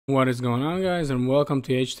What is going on, guys, and welcome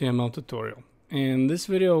to HTML tutorial. In this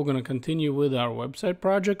video we're going to continue with our website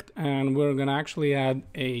project, and we're going to actually add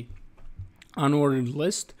a unordered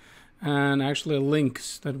list and actually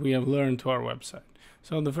links that we have learned to our website.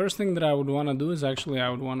 So the first thing that I would want to do is I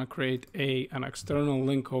would want to create an external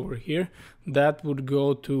link over here that would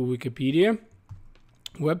go to Wikipedia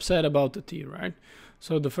website about the tea, right?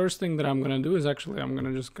 So the first thing that I'm going to do is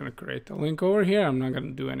I'm just going to create a link over here. I'm not going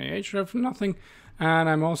to do any href, nothing. And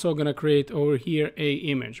I'm also going to create over here a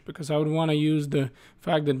image, because I would want to use the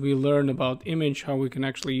fact that we learned about image, how we can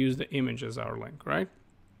actually use the image as our link, right?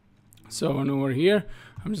 So over here,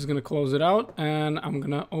 I'm just going to close it out, and I'm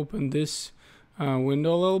going to open this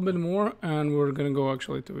window a little bit more, and we're going to go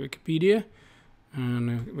actually to Wikipedia,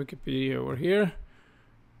 and Wikipedia over here.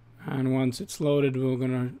 And once it's loaded, we're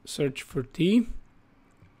going to search for T.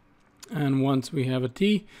 And once we have a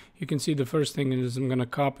T, you can see the first thing is I'm going to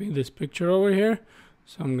copy this picture over here.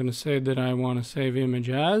 So I'm going to say that I want to save image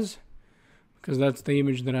as, because that's the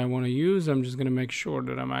image that I want to use. I'm just going to make sure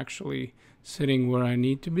that I'm actually sitting where I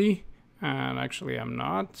need to be. And actually I'm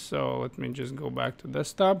not. So let me just go back to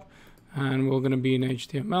desktop, and we're going to be in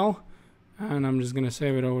HTML, and I'm just going to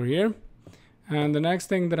save it over here. And the next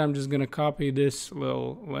thing that I'm just going to copy this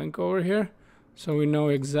little link over here, so we know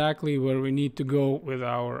exactly where we need to go with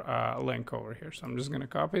our link over here. So I'm just going to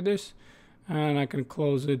copy this, and I can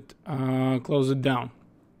close it down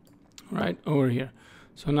right over here.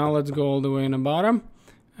 So now let's go all the way in the bottom,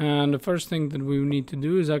 and the first thing that we need to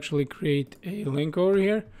do is actually create a link over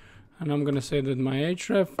here, and I'm going to say that my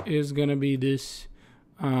href is going to be this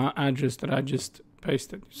address that I just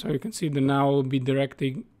pasted. So you can see that now it will be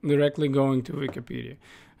directly going to Wikipedia.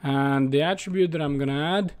 And the attribute that I'm going to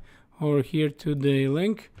add over here to the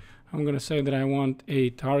link, I'm going to say that I want a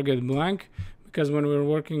target blank, because when we're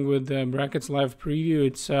working with the brackets live preview,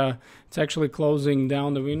 it's actually closing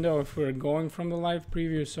down the window if we're going from the live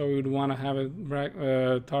preview. So we would want to have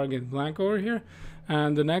a target blank over here.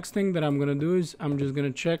 And the next thing that I'm going to do is I'm just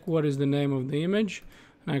going to check what is the name of the image.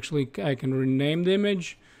 And actually I can rename the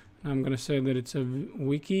image. I'm going to say that it's a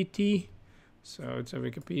wiki T, so it's a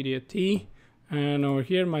Wikipedia T. And over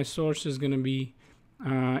here my source is going to be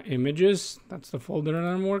images. That's the folder that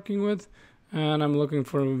I'm working with, and I'm looking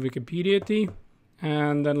for Wikipedia T.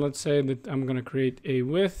 And then let's say that I'm going to create a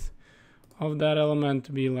width of that element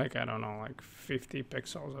to be like, I don't know, like 50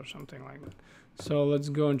 pixels or something like that. So let's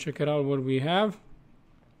go and check it out what we have.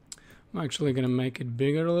 I'm actually going to make it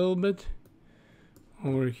bigger a little bit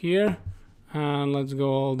over here, and let's go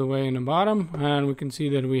all the way in the bottom, and we can see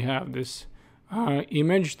that we have this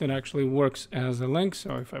image that actually works as a link.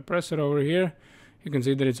 So if I press it over here, you can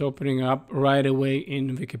see that it's opening up right away in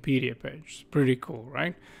the Wikipedia page. It's pretty cool,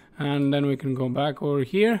 right? And then we can go back over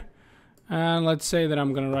here, and let's say that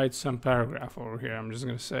I'm going to write some paragraph over here. I'm just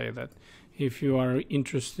going to say that if you are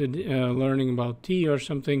interested learning about tea or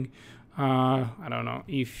something, I don't know,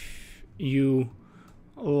 if you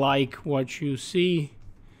like what you see,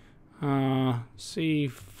 follow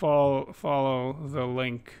the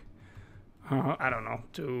link. I don't know,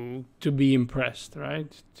 to be impressed,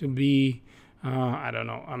 right? To be I don't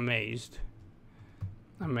know, amazed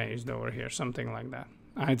over here, something like that.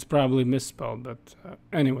 It's probably misspelled, but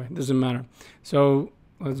anyway, doesn't matter. So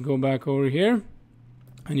let's go back over here,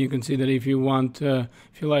 and you can see that if you want,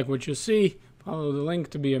 if you like what you see, follow the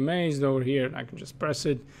link to be amazed over here. I can just press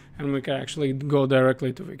it, and we can actually go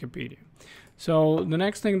directly to Wikipedia. So the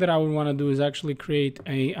next thing that I would want to do is actually create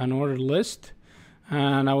a unordered list,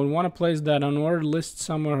 and I would want to place that unordered list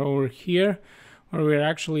somewhere over here, where we're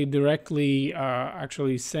actually directly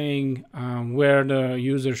saying where the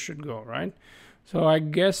user should go, right? So I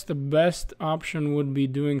guess the best option would be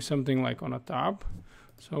doing something like on a top.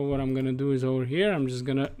 So what I'm going to do is over here, I'm just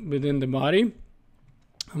going to, within the body,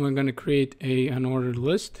 I'm going to create a unordered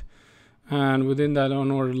list. And within that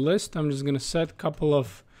unordered list, I'm just going to set a couple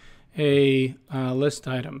of list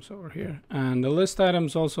items over here. And the list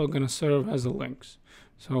items also going to serve as the links.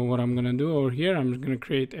 So what I'm going to do over here, I'm just going to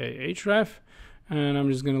create a href. And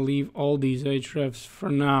I'm just going to leave all these hrefs for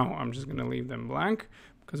now. I'm just going to leave them blank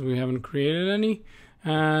because we haven't created any.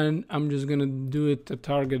 And I'm just going to do it to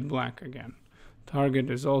target blank again. Target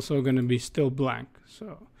is also going to be still blank. So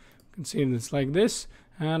you can see it's like this.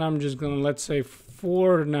 And I'm just going to, let's say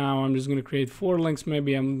for now, I'm just going to create 4 links.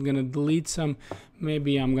 Maybe I'm going to delete some.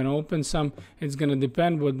 Maybe I'm going to open some. It's going to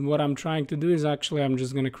depend. But what I'm trying to do is actually I'm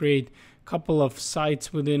just going to create couple of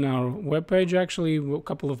sites within our web page, actually a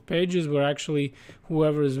couple of pages where actually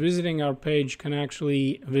whoever is visiting our page can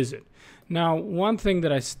actually visit. Now, one thing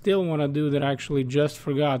that I still want to do that I actually just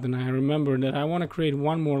forgot, and I remember that I want to create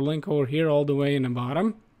one more link over here all the way in the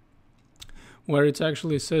bottom, where it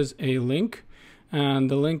actually says a link, and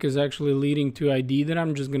the link is actually leading to ID that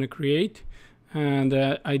I'm just going to create, and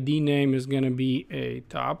that ID name is going to be a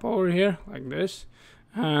top over here like this,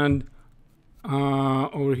 and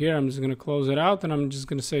over here I'm just going to close it out, and I'm just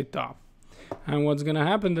going to say top. And what's going to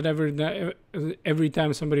happen that every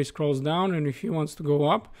time somebody scrolls down, and if he wants to go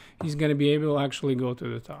up, he's going to be able to actually go to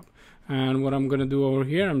the top. And what I'm going to do over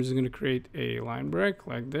here, I'm just going to create a line break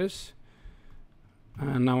like this.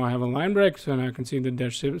 And now I have a line break, so now I can see that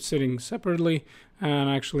they're sitting separately. And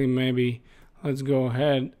actually, maybe let's go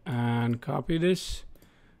ahead and copy this,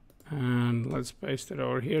 and let's paste it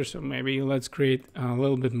over here. So maybe let's create a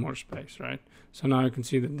little bit more space, right? So now you can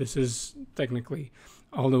see that this is technically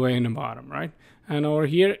all the way in the bottom, right? And over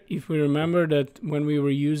here, if we remember that when we were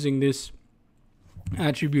using this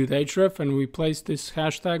attribute href and we placed this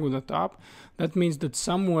hashtag with the top, that means that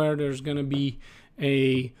somewhere there's going to be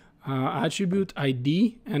a attribute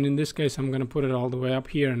ID, and in this case I'm going to put it all the way up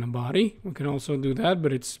here in the body. We can also do that,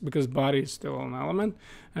 but it's because body is still an element.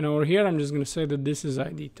 And over here I'm just going to say that this is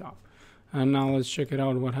ID top. And now let's check it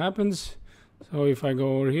out what happens. So if I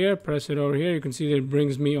go over here, press it over here, you can see that it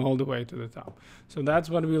brings me all the way to the top. So that's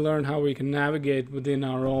what we learned, how we can navigate within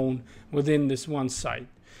within this one site.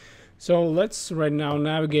 So let's right now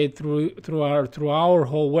navigate through our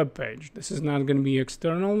whole web page. This is not going to be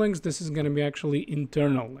external links. This is going to be actually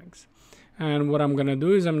internal links. And what I'm going to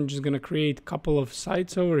do is I'm just going to create a couple of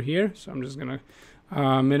sites over here. So I'm just going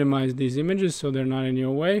to minimize these images so they're not in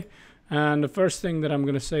your way. And the first thing that I'm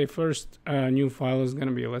going to say first, new file is going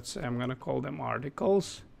to be, let's say I'm going to call them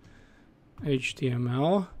articles,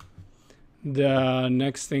 HTML. The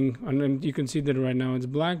next thing, and then you can see that right now it's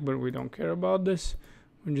blank, but we don't care about this.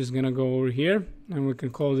 We're just going to go over here, and we can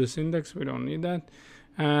close this index. We don't need that.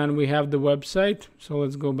 And we have the website. So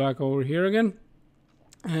let's go back over here again.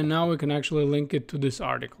 And now we can actually link it to this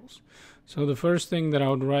articles. So the first thing that I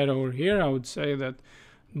would write over here, I would say that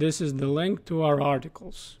this is the link to our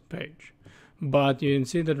articles page. But you can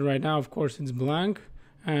see that right now, of course, it's blank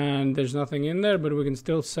and there's nothing in there, but we can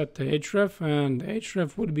still set the href, and the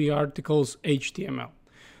href would be articles HTML.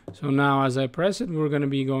 So now as I press it, we're going to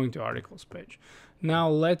be going to articles page. Now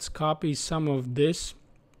let's copy some of this,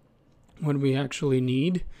 what we actually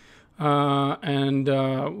need. And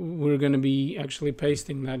we're going to be actually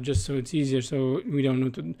pasting that just so it's easier, so we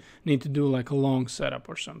don't need to do like a long setup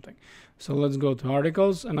or something. So let's go to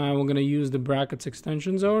articles, and I'm going to use the brackets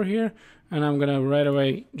extensions over here, and I'm going to right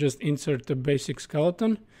away just insert the basic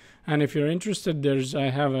skeleton. And if you're interested,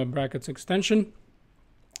 I have a brackets extensions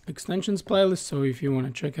playlist, so if you want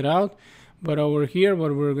to check it out. But over here,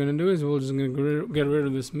 what we're going to do is we're just going to get rid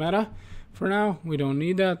of this meta for now. We don't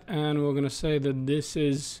need that, and we're going to say that this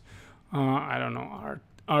is I don't know,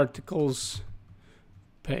 articles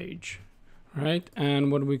page, right?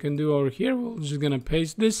 And what we can do over here, we're just going to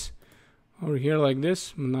paste this over here like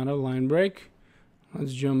this, not a line break.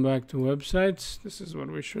 Let's jump back to websites. This is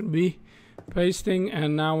what we should be pasting.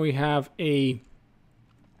 And now we have a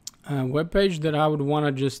web page that I would want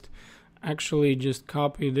to just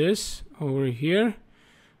copy this over here.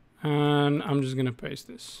 And I'm just going to paste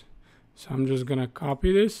this. So I'm just going to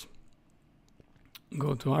copy this.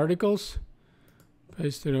 Go to articles,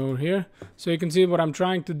 paste it over here. So you can see what I'm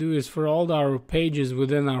trying to do is for all our pages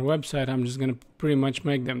within our website, I'm just going to pretty much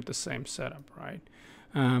make them the same setup, right?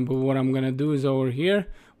 But what I'm going to do is over here,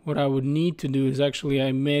 what I would need to do is actually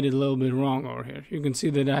I made it a little bit wrong over here. You can see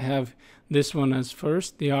that I have this one as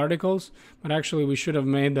first, the articles, but actually we should have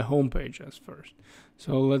made the home page as first.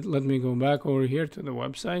 So let me go back over here to the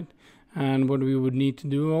website. And what we would need to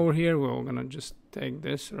do over here, we're going to just take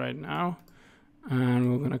this right now.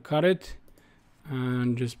 And we're going to cut it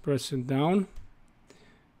and just press it down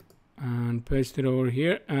and paste it over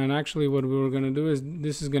here. And actually what we were going to do is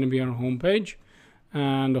this is going to be our home page,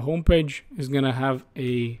 and the home page is going to have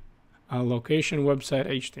a location website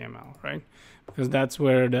HTML, right? Because that's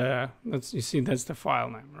where you see that's the file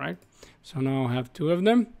name, right? So now I have two of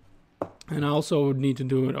them, and I also would need to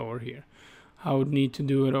do it over here. I would need to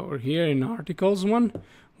do it over here in articles one,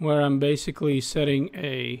 where I'm basically setting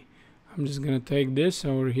I'm just going to take this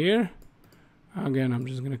over here. Again, I'm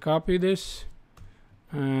just going to copy this,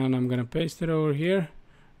 and I'm going to paste it over here.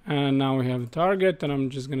 And now we have a target, and I'm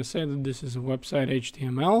just going to say that this is a website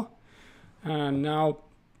HTML. And now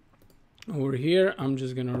over here, I'm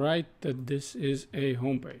just going to write that this is a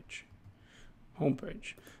homepage.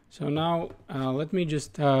 So now let me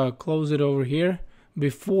just close it over here.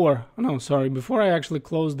 Before I actually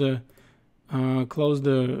close the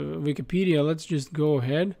Wikipedia, let's just go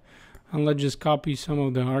ahead and let's just copy some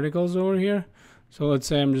of the articles over here. So let's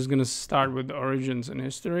say I'm just going to start with the origins and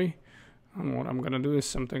history. And what I'm going to do is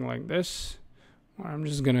something like this. I'm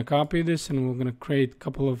just gonna copy this, and we're gonna create a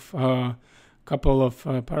couple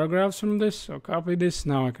of paragraphs from this. So copy this.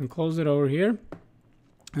 Now I can close it over here,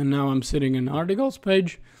 and now I'm sitting in articles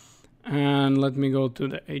page. And let me go to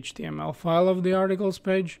the HTML file of the articles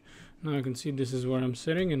page. Now you can see this is where I'm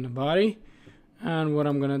sitting in the body. And what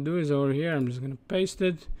I'm gonna do is over here, I'm just gonna paste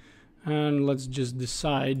it, and let's just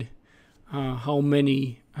decide how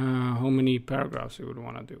many paragraphs we would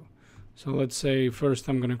want to do. So let's say first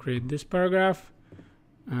I'm gonna create this paragraph,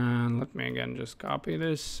 and let me again just copy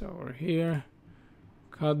this over here,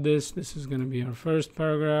 cut this. This is gonna be our first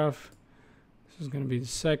paragraph. This is gonna be the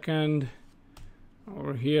second.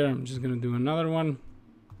 Over here I'm just gonna do another one,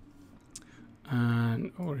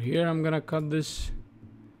 and over here I'm gonna cut this.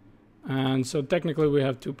 And so technically we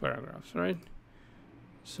have 2 paragraphs, right?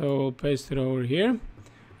 So we'll paste it over here,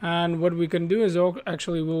 and what we can do is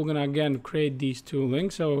actually we're gonna again create these 2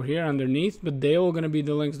 links over here underneath, but they all gonna be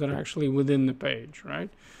the links that are actually within the page,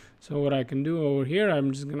 right? So what I can do over here,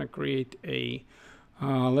 I'm just gonna create a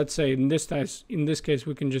let's say in this case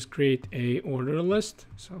we can just create a order list,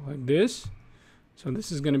 so like this. So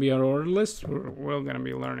this is going to be our order list. We're going to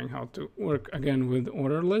be learning how to work again with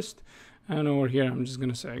order list. And over here, I'm just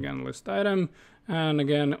going to say again list item. And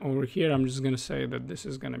again, over here, I'm just going to say that this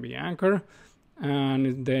is going to be anchor.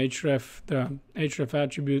 And the href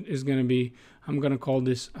attribute is going to be, I'm going to call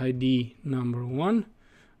this ID number 1.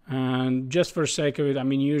 And just for sake of it, I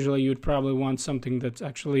mean, usually you'd probably want something that's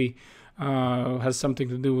actually has something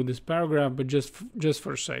to do with this paragraph, but just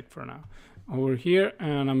for sake for now. Over here,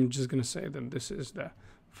 and I'm just gonna say that this is the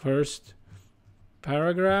first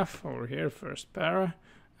paragraph over here, first para,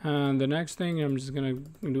 and the next thing I'm just gonna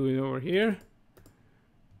do it over here,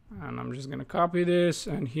 and I'm just gonna copy this,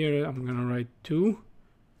 and here I'm gonna write 2,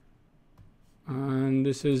 and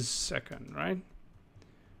this is second, right?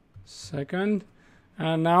 Second.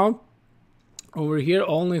 And now over here,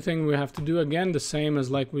 only thing we have to do again the same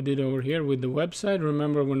as like we did over here with the website.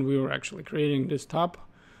 Remember when we were actually creating this top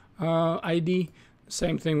ID,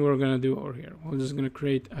 same thing we're gonna do over here. We're just gonna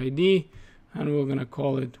create ID, and we're gonna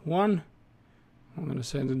call it 1. I'm gonna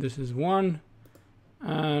say that this is 1,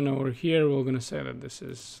 and over here we're gonna say that this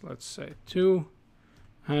is, let's say, 2.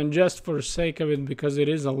 And just for the sake of it, because it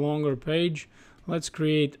is a longer page, let's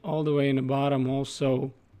create all the way in the bottom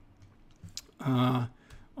also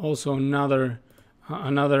another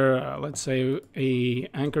let's say a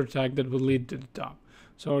anchor tag that will lead to the top.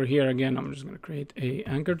 So over here again, I'm just going to create a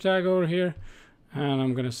anchor tag over here, and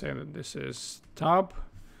I'm going to say that this is top,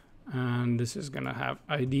 and this is going to have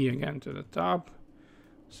ID again to the top.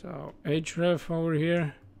 So href over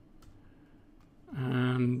here,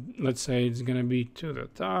 and let's say it's going to be to the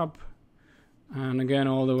top, and again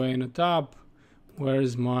all the way in the top.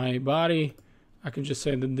 Where's my body? I can just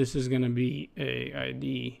say that this is going to be a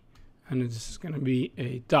ID, and this is going to be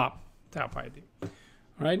a top ID.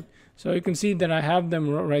 Right, so you can see that I have them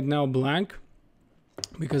right now blank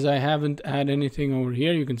because I haven't had anything over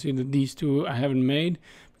here. You can see that these 2 I haven't made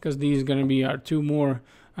because these are going to be our 2 more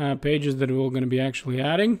pages that we're going to be actually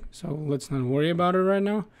adding. So let's not worry about it right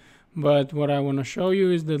now. But what I want to show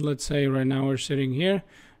you is that, let's say right now we're sitting here,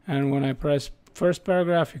 and when I press first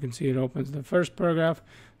paragraph, you can see it opens the first paragraph.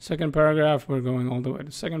 Second paragraph, we're going all the way to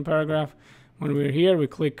the second paragraph. When we're here, we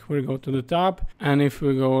go to the top, and if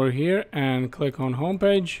we go over here and click on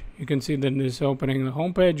homepage, you can see that this is opening the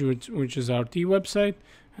homepage, which is our T website.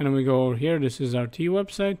 And then we go over here, this is our T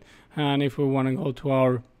website. And if we want to go to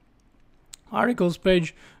our articles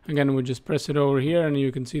page, again, we just press it over here, and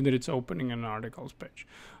you can see that it's opening an articles page.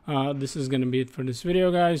 This is going to be it for this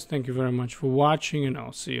video, guys. Thank you very much for watching, and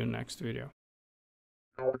I'll see you next video.